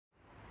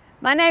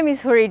My name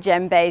is Hourig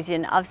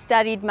Janbazian. I've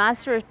studied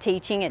Master of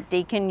Teaching at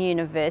Deakin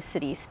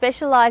University,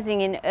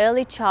 specialising in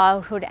early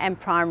childhood and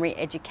primary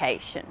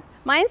education.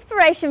 My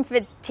inspiration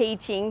for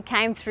teaching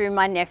came through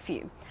my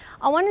nephew.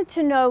 I wanted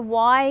to know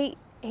why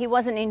he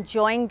wasn't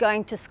enjoying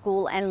going to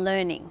school and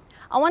learning.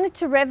 I wanted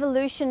to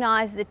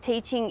revolutionise the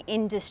teaching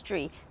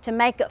industry to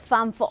make it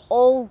fun for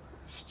all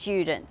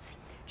students.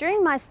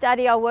 During my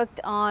study, I worked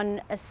on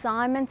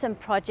assignments and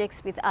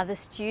projects with other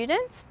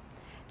students.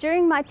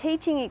 During my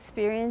teaching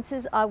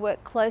experiences, I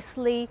worked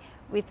closely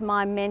with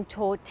my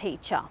mentor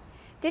teacher.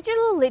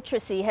 Digital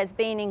literacy has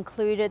been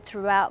included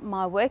throughout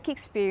my work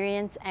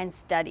experience and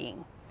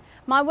studying.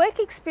 My work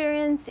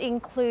experience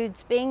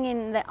includes being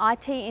in the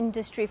IT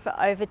industry for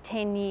over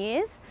 10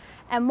 years,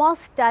 and while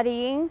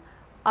studying,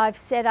 I've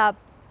set up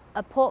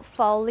a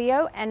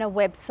portfolio and a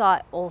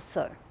website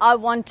also. I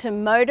want to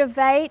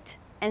motivate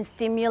and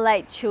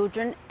stimulate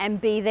children and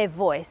be their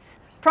voice.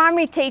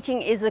 Primary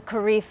teaching is a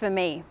career for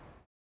me.